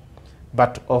posture.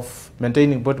 But of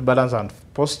maintaining body balance and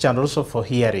posture and also for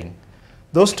hearing.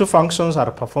 Those two functions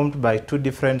are performed by two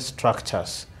different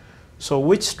structures. So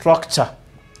which structure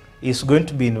is going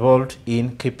to be involved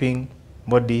in keeping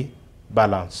body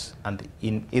balance and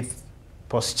in its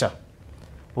posture?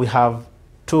 We have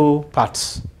two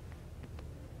parts.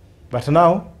 But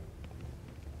now,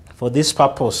 for this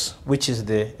purpose, which is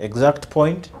the exact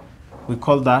point, we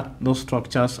call those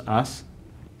structures as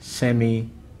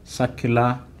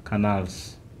semicircular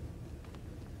canals.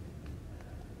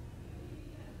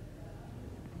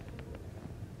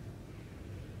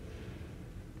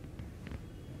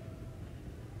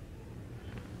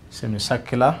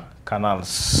 Semicircular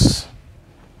canals.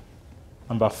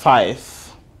 Number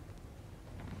 5.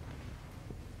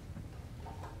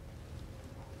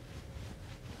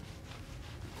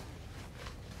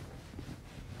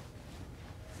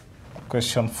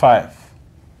 Question 5.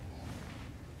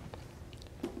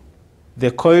 The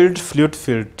coiled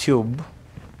fluid-filled tube,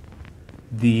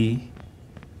 the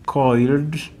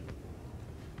coiled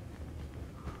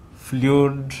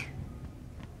fluid-filled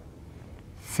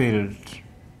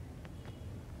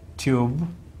tube,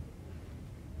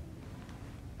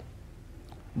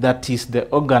 that is the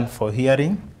organ for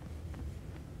hearing,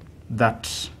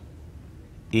 that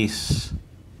is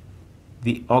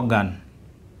the organ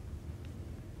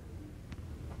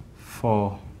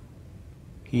for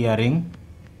hearing,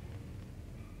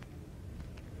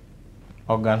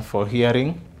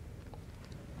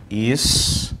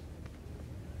 is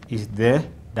the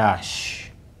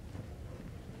dash.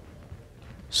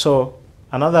 So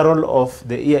another role of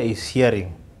the ear is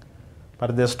hearing,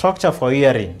 but the structure for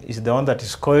hearing is the one that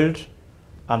is coiled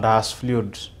and has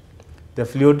fluids. The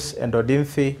fluids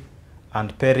endolimphy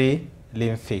and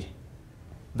perilymphy.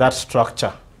 That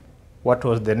structure, what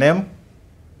was the name?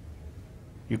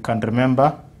 You can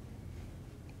remember,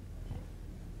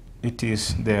 it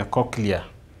is the cochlea.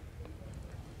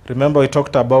 Remember we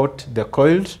talked about the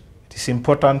coiled. It is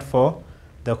important for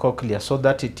the cochlea so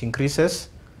that it increases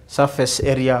surface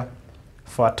area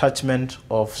for attachment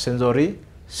of sensory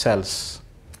cells.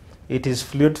 It is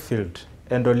fluid filled,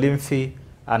 endolimphy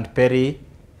and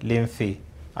perilymphy.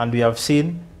 And we have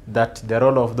seen that the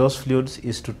role of those fluids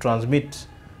is to transmit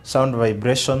sound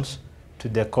vibrations to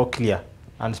the cochlea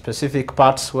and specific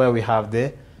parts where we have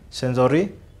the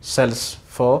sensory cells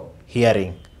for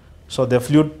hearing. So the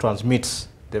fluid transmits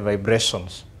the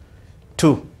vibrations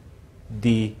to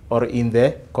in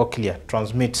the cochlea,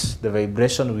 transmits the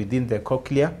vibration within the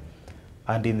cochlea,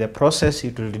 and in the process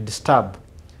it will disturb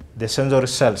the sensory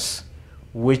cells,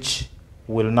 which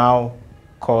will now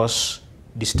cause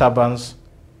disturbance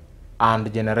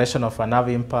and generation of a nerve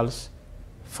impulse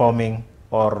forming,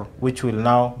 or which will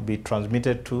now be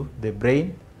transmitted to the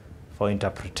brain for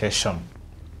interpretation.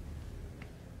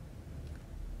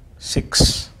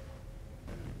 6.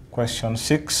 Question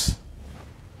 6.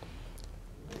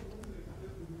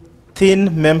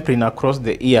 Thin membrane across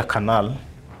the ear canal.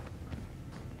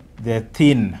 The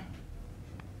thin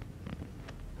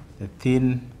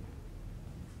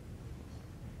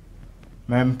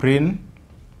membrane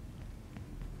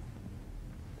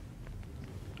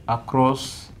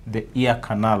across the ear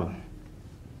canal.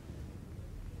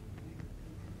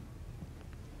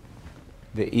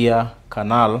 The ear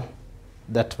canal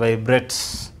that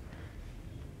vibrates.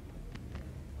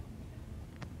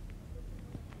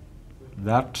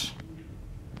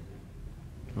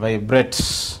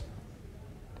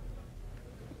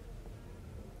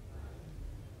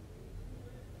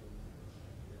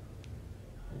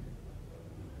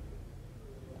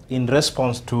 In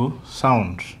response to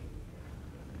sound.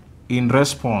 In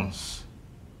response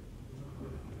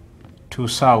to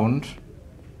sound,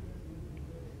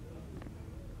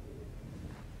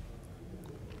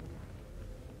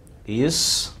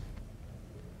 is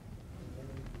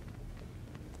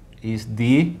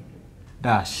the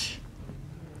dash.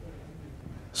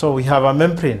 So we have a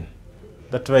membrane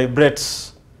that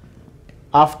vibrates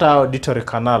after our auditory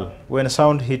canal when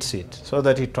sound hits it, so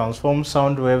that it transforms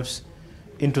sound waves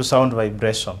into sound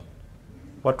vibration.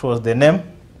 What was the name?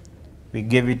 We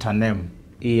gave it a name,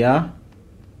 ear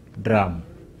drum.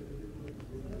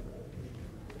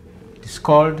 It's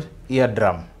called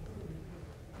eardrum.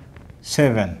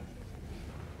 7.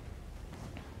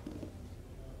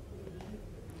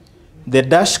 The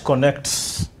dash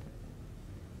connects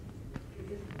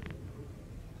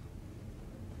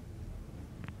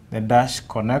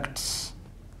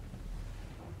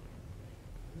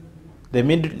the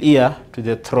middle ear to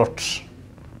the throat.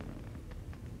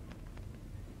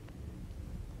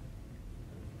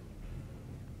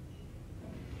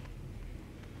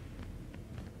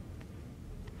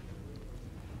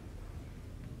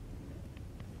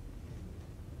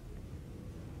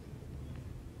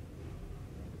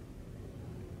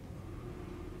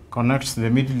 Connects the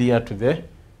middle ear to the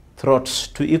throat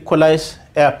to equalize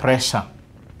air pressure.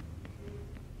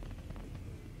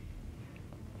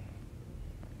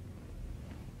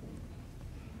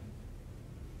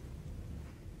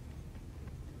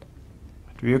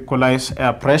 To equalize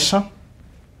air pressure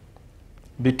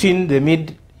between the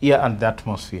mid ear and the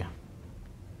atmosphere.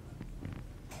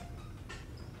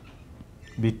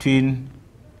 Between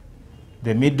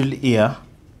the middle ear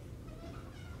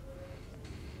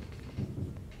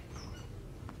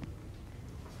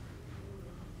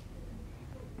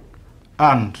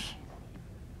and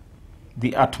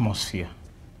the atmosphere.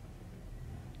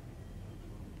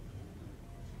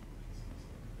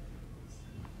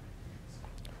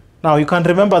 Now you can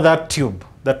remember that tube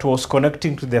that was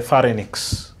connecting to the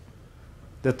pharynx,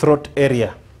 the throat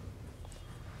area,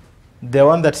 the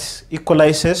one that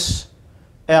equalizes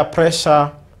air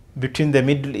pressure between the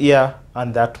middle ear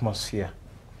and the atmosphere.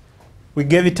 We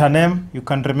gave it a name, you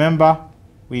can remember,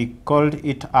 we called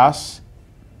it as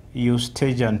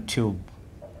Eustachian tube.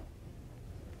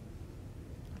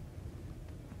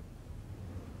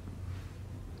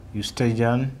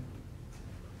 Eustachian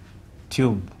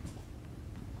tube.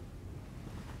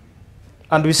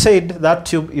 And we said that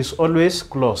tube is always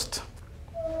closed,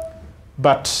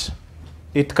 but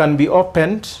it can be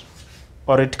opened,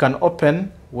 or it can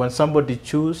open when somebody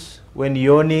chews, when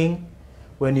yawning,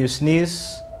 when you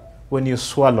sneeze, when you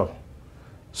swallow.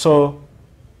 So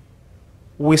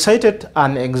we cited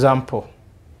an example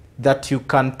that you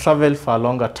can travel for a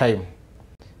longer time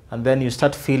and then you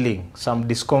start feeling some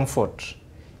discomfort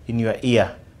in your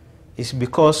ear. It's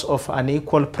because of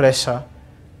unequal pressure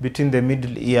between the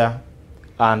middle ear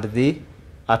and the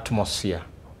atmosphere.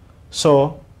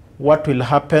 So what will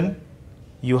happen?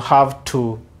 You have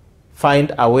to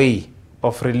find a way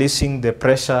of releasing the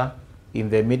pressure in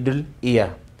the middle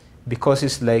ear, because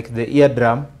it's like the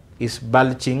eardrum is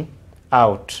bulging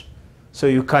out. So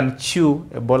you can chew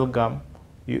a ball gum.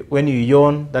 When you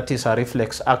yawn, that is a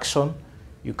reflex action.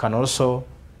 You can also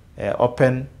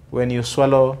open when you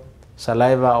swallow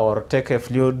saliva or take a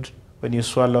fluid. When you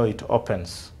swallow, it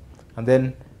opens. And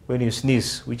then when you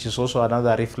sneeze, which is also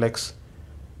another reflex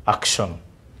action.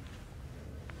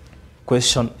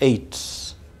 Question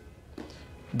 8.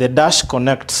 The dash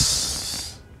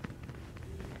connects.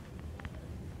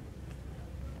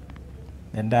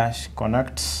 The dash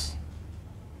connects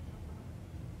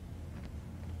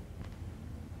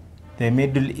the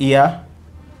middle ear,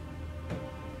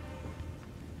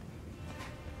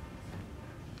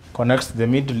 connects the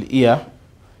middle ear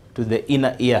to the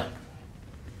inner ear.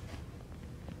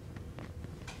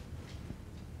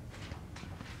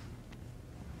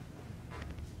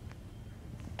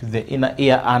 To the inner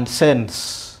ear and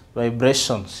sends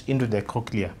vibrations into the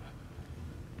cochlea.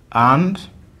 And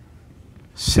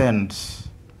sends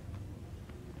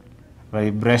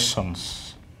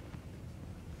vibrations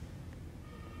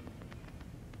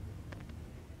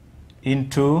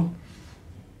into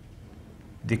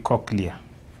the cochlea.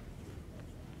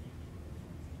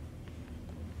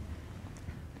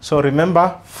 So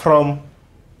remember, from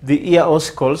the ear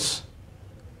ossicles,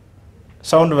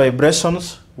 sound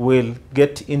vibrations will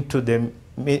get into the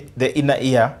inner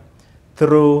ear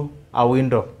through a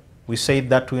window. We say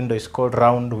that window is called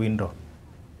round window.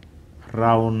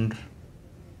 Round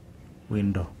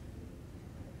window.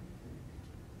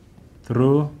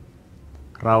 Through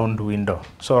round window.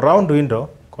 So round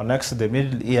window connects the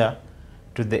middle ear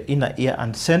to the inner ear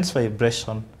and sends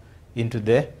vibration into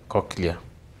the cochlea.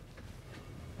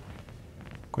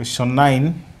 Question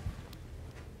 9.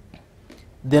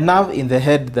 The nerve in the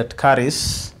head that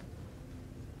carries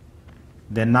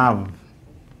the nerve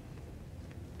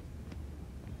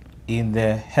in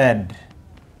the head.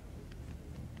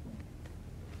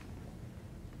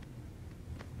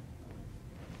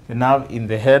 The nerve in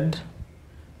the head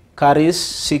carries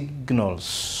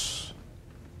signals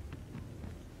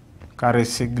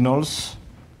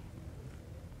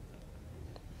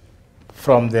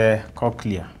from the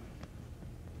cochlea.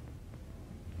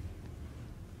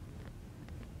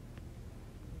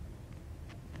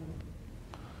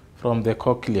 From the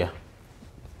cochlea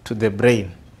to the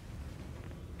brain.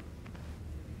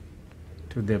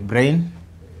 To the brain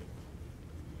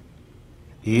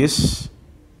is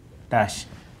dash.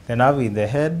 The nerve in the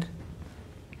head,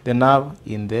 the nerve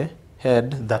in the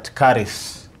head that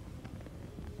carries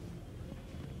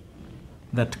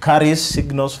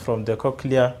signals from the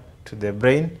cochlea to the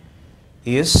brain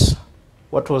is,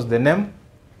 what was the name?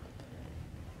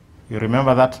 You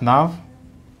remember that nerve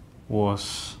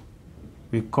was,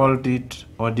 we called it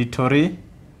auditory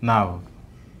nerve.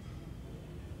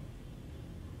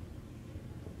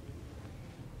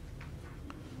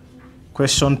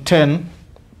 Question 10.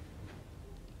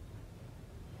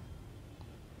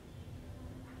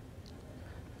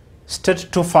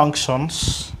 State two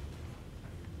functions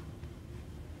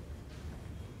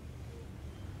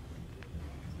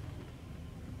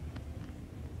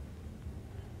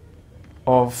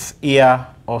of ear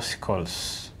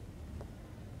ossicles.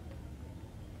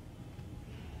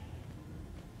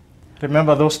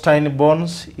 Remember those tiny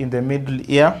bones in the middle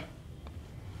ear?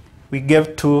 We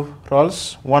gave two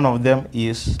roles. One of them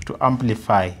is to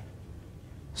amplify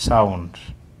sound.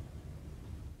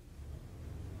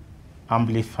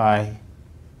 Amplify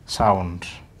sound.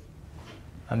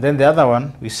 And then the other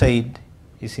one, we said,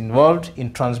 is involved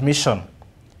in transmission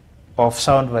of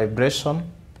sound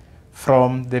vibration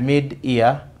from the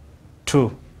mid-ear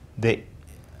to the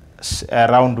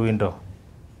round window.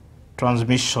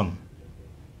 Transmission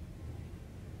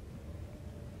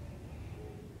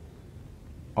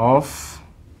of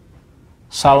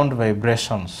sound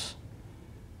vibrations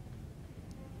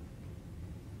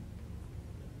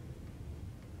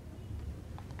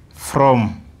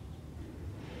from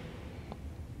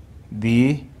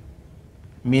the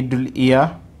middle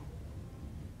ear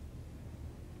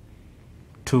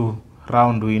to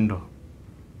round window.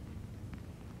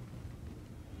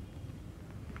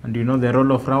 And you know the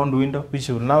role of round window, which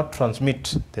will now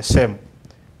transmit the same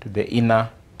to the inner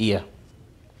ear.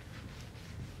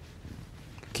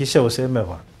 Kisha useme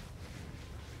kwa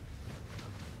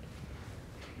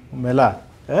umela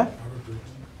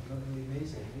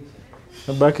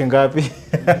baki ngapi?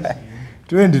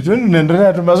 20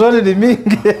 unaendelea tu, maswali ni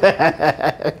mingi.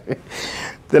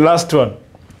 The last one.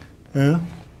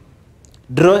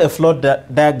 Draw a flow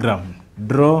diagram.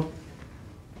 Draw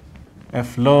a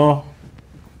flow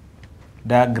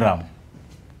diagram.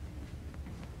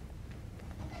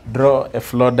 Draw a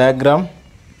flow diagram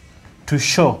to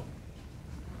show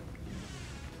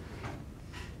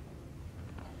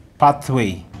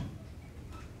pathway.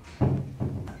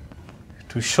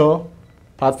 To show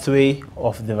pathway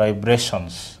of the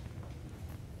vibrations.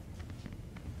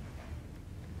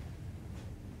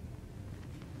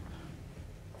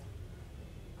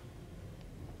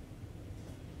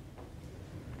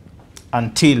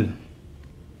 Until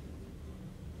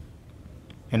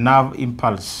a nerve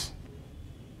impulse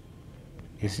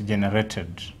is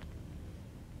generated.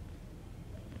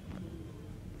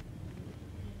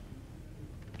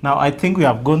 Now, I think we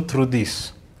have gone through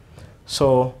this.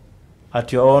 So,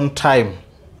 at your own time,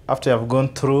 after you have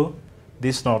gone through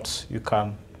these notes, you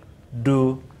can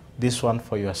do this one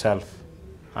for yourself.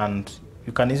 And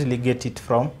you can easily get it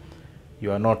from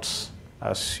your notes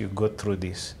as you go through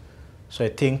this. So, I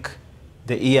think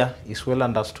the ear is well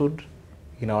understood.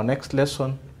 In our next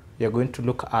lesson, we are going to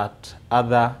look at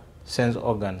other sense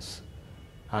organs,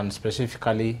 and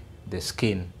specifically the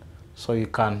skin. So you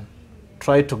can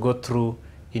try to go through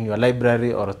in your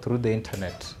library or through the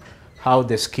internet how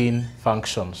the skin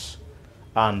functions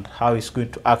and how it's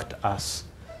going to act as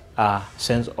a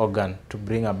sense organ to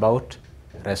bring about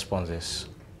responses.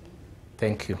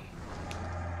 Thank you.